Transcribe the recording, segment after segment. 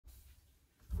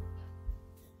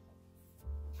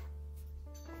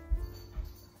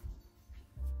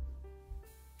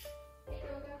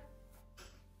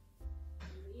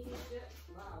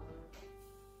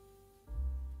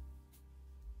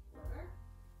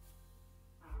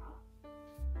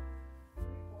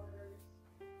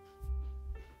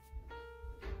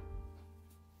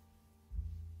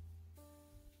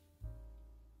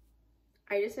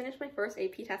I just finished my first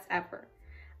AP test ever.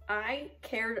 I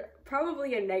cared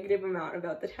probably a negative amount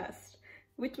about the test,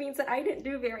 which means that I didn't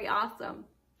do very awesome.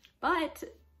 But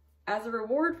as a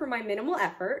reward for my minimal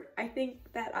effort, I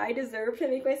think that I deserve to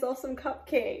make myself some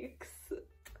cupcakes.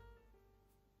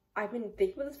 I've been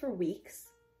thinking about this for weeks.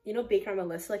 You know, baking on my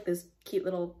list, like those cute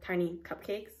little tiny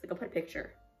cupcakes. Like, I'll put a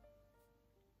picture.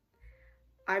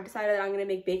 I've decided that I'm gonna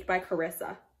make Baked by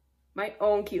Carissa my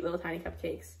own cute little tiny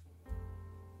cupcakes.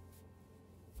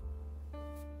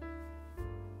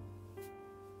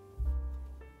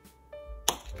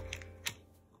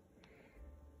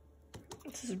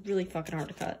 This is really fucking hard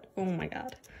to cut. Oh my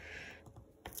god.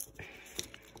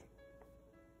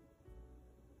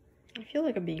 I feel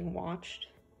like I'm being watched.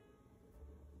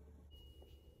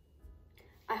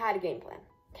 I had a game plan.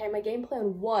 Okay, my game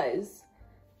plan was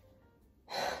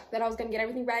that I was gonna get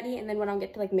everything ready, and then when I'll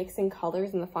get to like mixing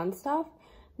colors and the fun stuff,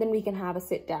 then we can have a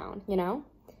sit down, you know?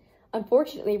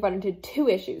 Unfortunately, I run into two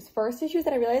issues. First issue is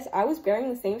that I realized I was wearing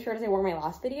the same shirt as I wore in my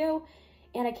last video,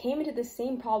 and I came into the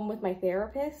same problem with my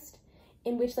therapist,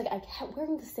 in which like I kept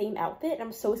wearing the same outfit, and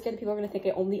I'm so scared that people are gonna think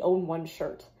I only own one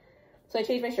shirt. So I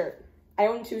changed my shirt. I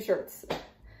own two shirts.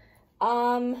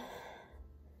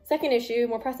 Second issue,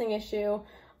 more pressing issue,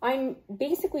 I'm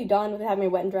basically done with having my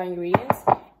wet and dry ingredients,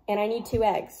 and I need 2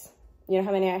 eggs. You know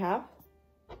how many I have?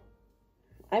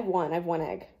 I have one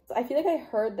egg. So I feel like I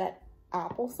heard that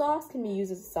applesauce can be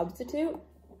used as a substitute.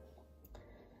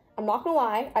 I'm not gonna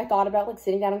lie, I thought about like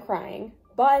sitting down and crying,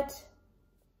 but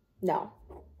no.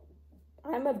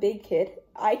 I'm a big kid.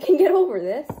 I can get over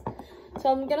this.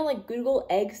 So I'm gonna like Google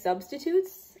egg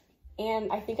substitutes,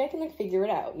 and I think I can like figure it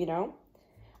out, you know?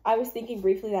 I was thinking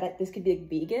briefly that this could be like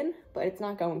vegan, but it's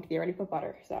not going to be. I already put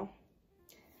butter, so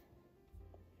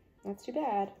that's too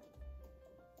bad.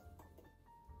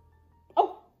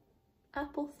 Oh,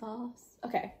 applesauce.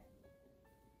 Okay.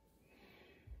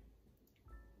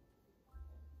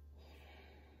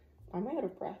 Why am I out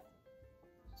of breath?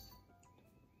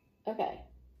 Okay.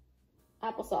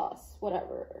 Applesauce,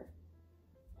 whatever.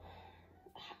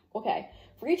 Okay.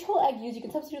 For each whole egg used, you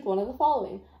can substitute with one of the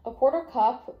following: a 1/4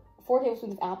 cup, 4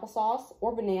 tablespoons of applesauce,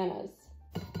 or bananas.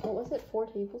 What was it? 4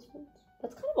 tablespoons?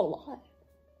 That's kind of a lot.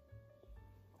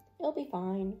 It'll be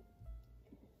fine.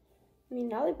 I mean,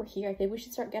 now that we're here, I think we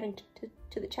should start getting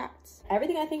to the chats.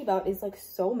 Everything I think about is like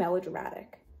so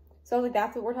melodramatic. So I was like,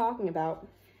 that's what we're talking about.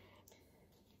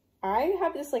 I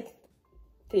have this like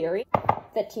theory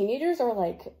that teenagers are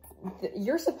like,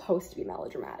 you're supposed to be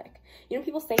melodramatic. You know,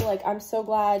 people say like, I'm so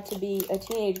glad to be a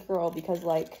teenage girl because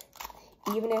like,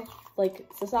 even if like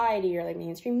society or like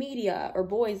mainstream media or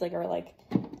boys like are like,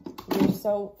 you're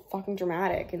so fucking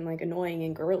dramatic and like annoying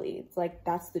and girly, it's like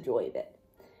that's the joy of it,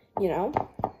 you know?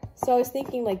 So I was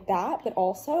thinking like that, but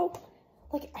also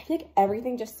like I feel like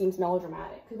everything just seems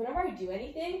melodramatic because whenever I do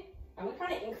anything, I'm gonna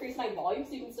kind of increase my volume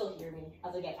so you can still hear me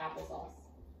as I get applesauce.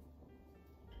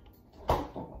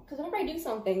 Because whenever I do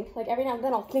something, like every now and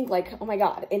then I'll think like, oh my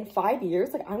god, in 5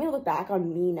 years, like I'm gonna look back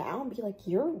on me now and be like,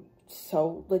 you're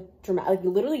so like dramatic, like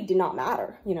literally did not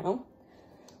matter, you know?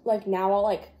 Like now I'll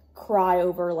like cry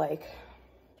over like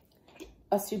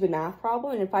a stupid math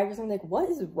problem, and in 5 years I'm like, what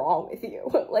is wrong with you?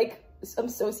 Like I'm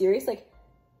so serious, like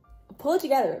pull it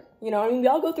together, you know? I mean, we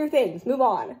all go through things, move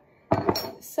on.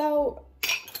 So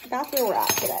that's where we're at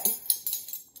today.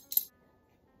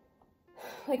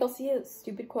 Like I'll see a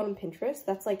stupid quote on Pinterest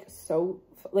that's like so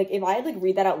like if I like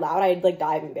read that out loud, I'd like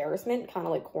die of embarrassment, kind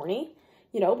of like corny,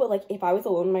 you know? But like if I was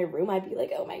alone in my room, I'd be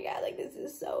like, oh my god, like this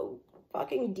is so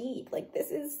fucking deep, like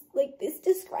this is like, this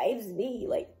describes me,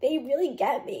 like they really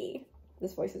get me.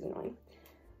 This voice is annoying.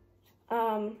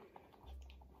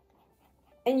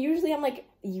 And usually I'm like,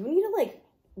 you need to like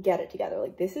get it together,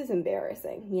 like this is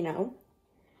embarrassing, you know?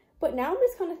 But now I'm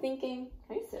just kind of thinking,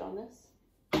 can I sit on this?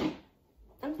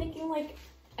 I'm thinking like,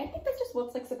 I think that's just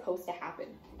what's like supposed to happen,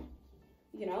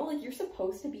 you know? Like you're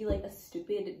supposed to be like a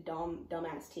stupid,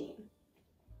 dumbass teen.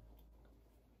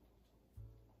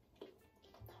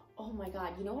 Oh my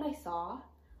god, you know what I saw?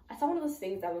 I saw one of those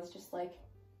things that was just like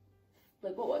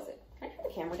what was it? Can I turn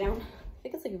the camera down? I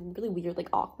think it's like a really weird, like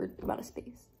awkward amount of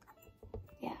space.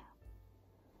 Yeah.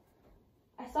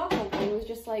 I saw something, it was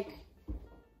just like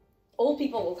old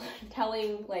people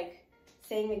telling, like,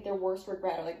 saying like their worst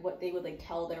regret or like what they would like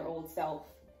tell their old self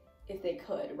if they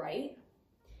could, right?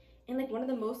 And like one of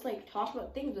the most like talked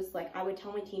about things was like, I would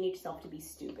tell my teenage self to be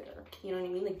stupider. You know what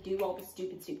I mean? Like do all the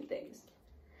stupid things.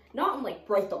 Not in like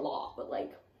break the law, but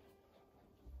like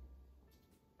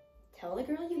tell the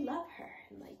girl you love her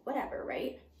and like whatever,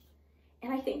 right?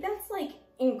 And I think that's like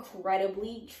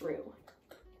incredibly true.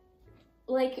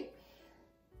 Like,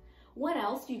 when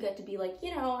else do you get to be like,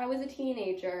 you know, I was a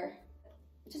teenager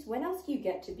just when else do you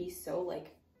get to be so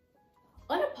like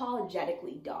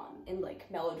unapologetically dumb and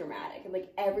like melodramatic and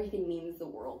like everything means the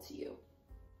world to you,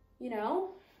 you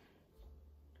know?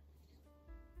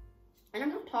 And I'm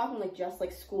not talking like just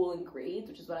like school and grades,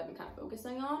 which is what I've been kind of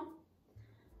focusing on.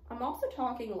 I'm also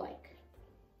talking like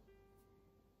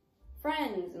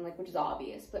friends and like, which is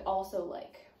obvious, but also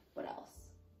like, what else?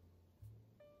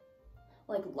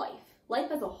 Like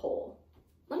life as a whole.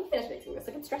 Let me finish mixing this.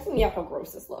 Like, it's stressing me out how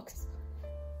gross this looks.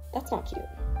 That's not cute.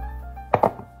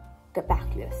 Get back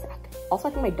to you in a sec. Also,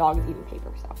 I think my dog is eating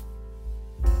paper, so.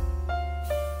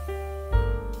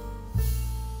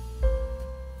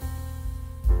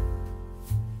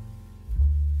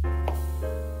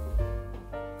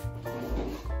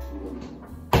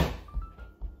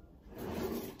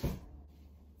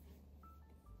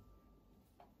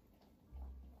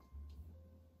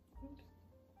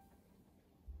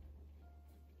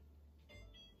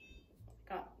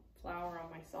 Got flour on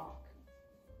my sock.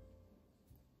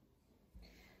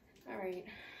 All right,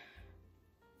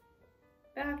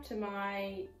 back to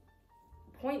my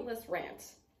pointless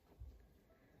rant.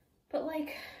 But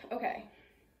like, okay,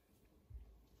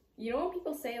 you know when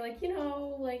people say like, you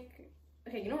know, like,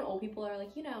 okay, you know when old people are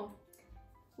like, you know,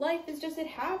 life is just, it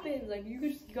happens, like you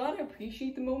just gotta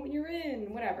appreciate the moment you're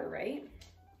in, whatever, right?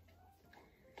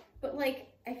 But like,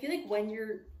 I feel like when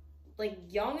you're like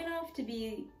young enough to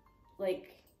be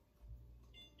like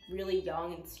really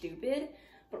young and stupid,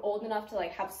 but old enough to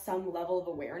like have some level of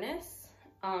awareness,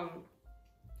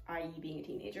 i.e. being a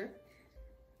teenager,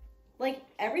 like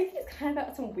everything's kind of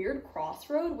at some weird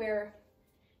crossroad where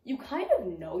you kind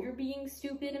of know you're being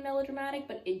stupid and melodramatic,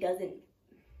 but it doesn't,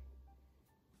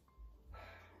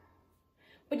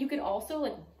 but you can also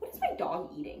like, what is my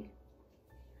dog eating?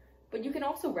 But you can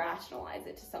also rationalize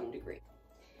it to some degree.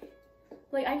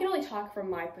 Like, I can only talk from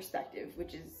my perspective,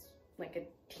 which is like a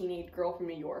teenage girl from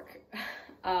New York.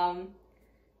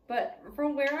 But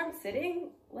from where I'm sitting,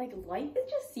 like, life, it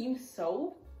just seems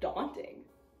so daunting.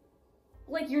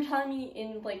 Like, you're telling me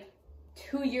in, like,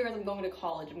 2 years I'm going to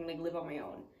college, I'm gonna, like, live on my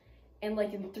own. And,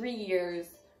 like, in 3 years,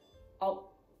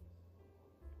 I'll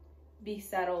be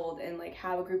settled and, like,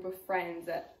 have a group of friends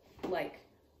that, like,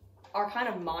 are kind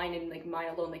of mine and, like, mine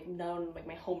alone. Like, none, like,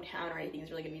 my hometown or anything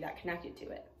is really gonna be that connected to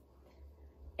it.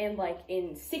 And, like,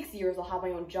 in 6 years, I'll have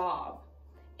my own job.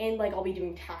 And, like, I'll be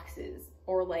doing taxes.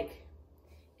 Or, like,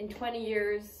 in 20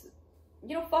 years,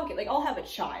 you know, fuck it, like, I'll have a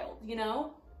child, you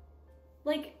know?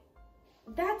 Like,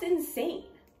 that's insane.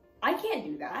 I can't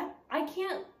do that.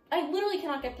 I literally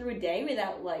cannot get through a day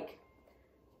without, like,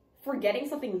 forgetting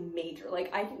something major.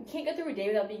 Like, I can't get through a day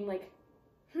without being like,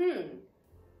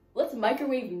 let's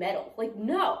microwave metal. Like,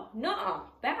 no, nuh-uh,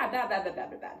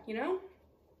 bad, you know?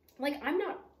 Like, I'm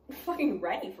not fucking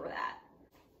ready for that.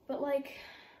 But, like,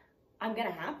 I'm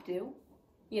gonna have to,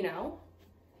 you know?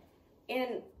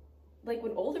 And, like,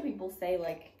 when older people say,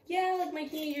 like, yeah, like, my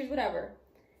teenagers, whatever,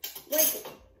 like,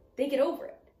 they get over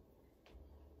it.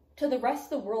 To the rest of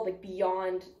the world, like,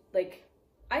 beyond, like,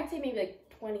 I'd say maybe, like,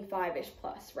 25-ish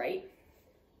plus, right?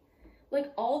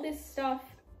 Like, all this stuff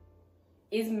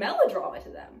is melodrama to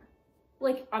them.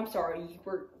 Like, I'm sorry, you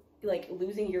were, like,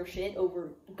 losing your shit over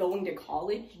going to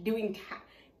college,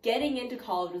 getting into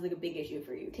college was, like, a big issue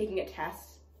for you, taking a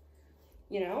test,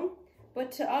 you know?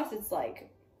 But to us, it's like,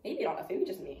 maybe not us, maybe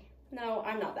just me. No,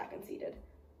 I'm not that conceited.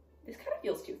 This kind of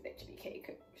feels too thick to be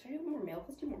cake. Should I have more milk?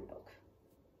 Let's do more milk.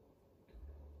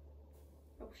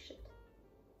 Oh, shit.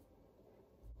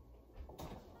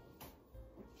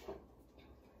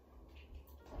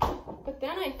 But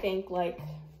then I think, like,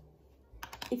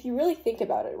 if you really think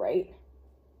about it, right,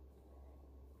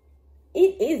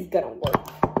 it is gonna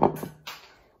work.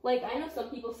 Like, I know some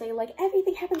people say, like,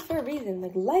 everything happens for a reason.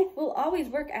 Like, life will always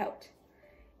work out.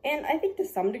 And I think to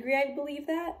some degree I believe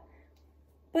that.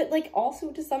 But, like,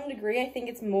 also to some degree I think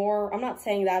it's more, I'm not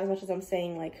saying that as much as I'm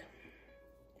saying, like,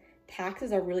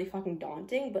 taxes are really fucking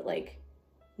daunting, but, like,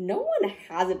 no one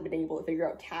hasn't been able to figure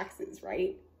out taxes,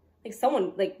 right? Like,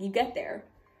 someone, like, you get there.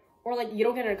 Or, like, you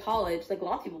don't get into college. Like, a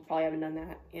lot of people probably haven't done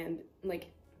that. And,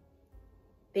 like,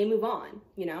 they move on,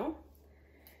 you know?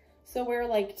 So where,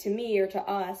 like, to me or to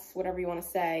us, whatever you want to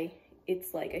say,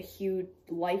 it's, like, a huge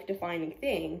life-defining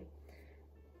thing.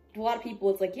 To a lot of people,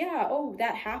 it's like, yeah, oh,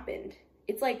 that happened.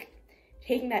 It's like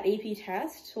taking that AP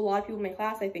test. To a lot of people in my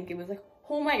class, I think it was like,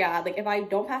 oh my God, like, if I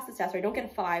don't pass this test or I don't get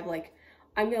a 5, like,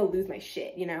 I'm gonna lose my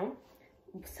shit, you know?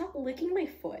 Stop licking my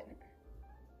foot.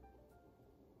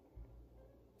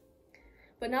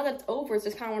 But now that it's over, it's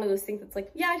just kind of one of those things that's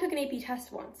like, yeah, I took an AP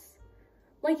test once.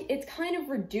 Like, it's kind of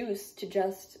reduced to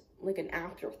just, like, an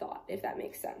afterthought, if that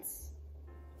makes sense.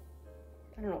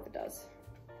 I don't know if it does.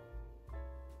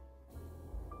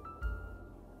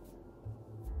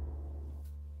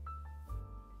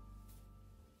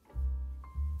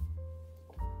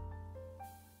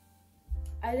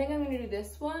 I think I'm gonna do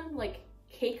this one, like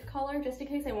cake color, just in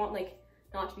case I want like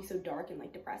not to be so dark and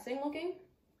like depressing looking.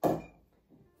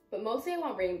 But mostly I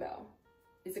want rainbow.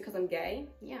 Is it because I'm gay?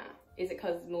 Yeah. Is it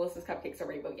because Melissa's cupcakes are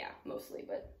rainbow? Yeah, mostly,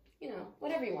 but you know,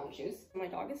 whatever you want to choose. My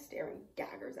dog is staring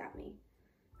daggers at me.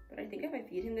 But I think if I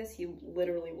feed him this, he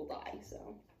literally will die,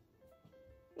 so.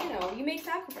 You know, you make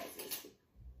sacrifices.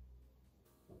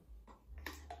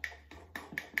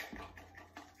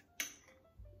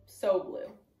 So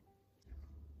blue.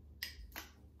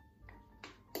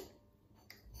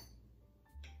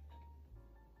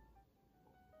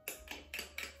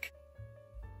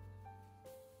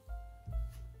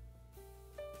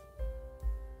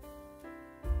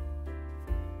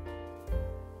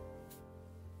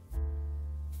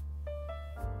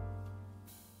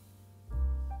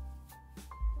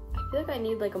 I feel like I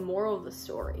need like a moral of the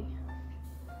story.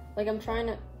 Like I'm trying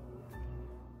to.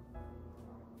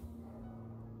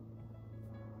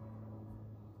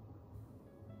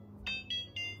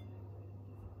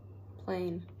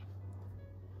 Plain.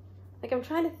 Like I'm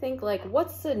trying to think like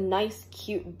what's a nice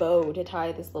cute bow to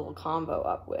tie this little combo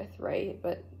up with, right?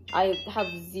 But I have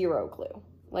zero clue.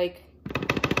 Like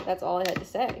that's all I had to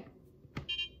say.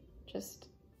 Just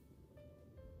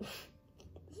this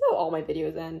is how all my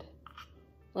videos end.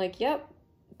 Like, yep,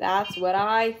 that's what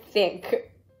I think.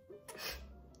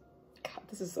 God,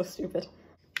 this is so stupid.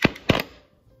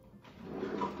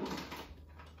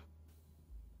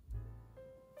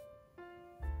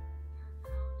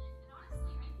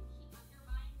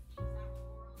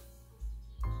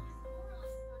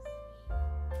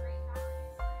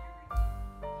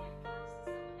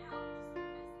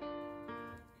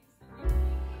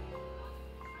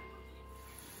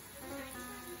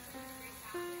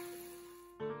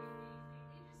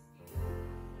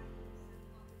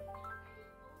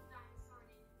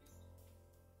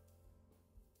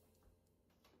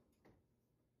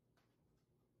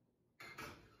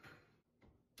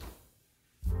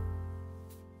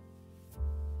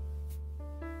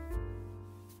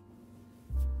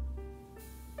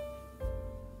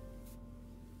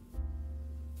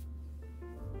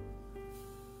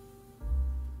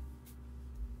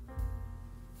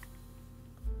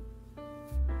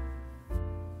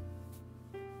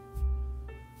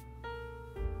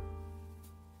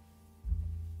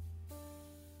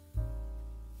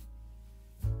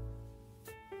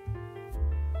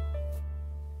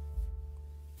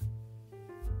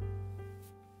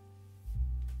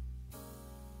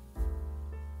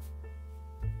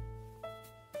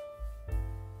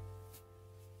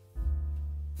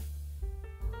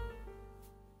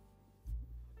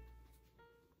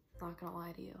 Not gonna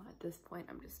lie to you, at this point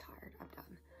I'm just tired. I'm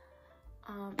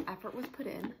done. Effort was put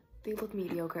in. They look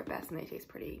mediocre at best and they taste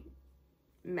pretty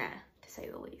meh, to say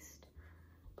the least.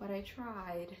 But I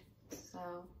tried, so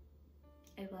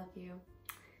I love you.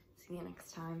 See you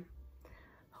next time.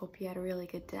 Hope you had a really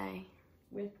good day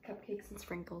with cupcakes and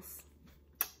sprinkles.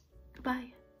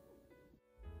 Goodbye.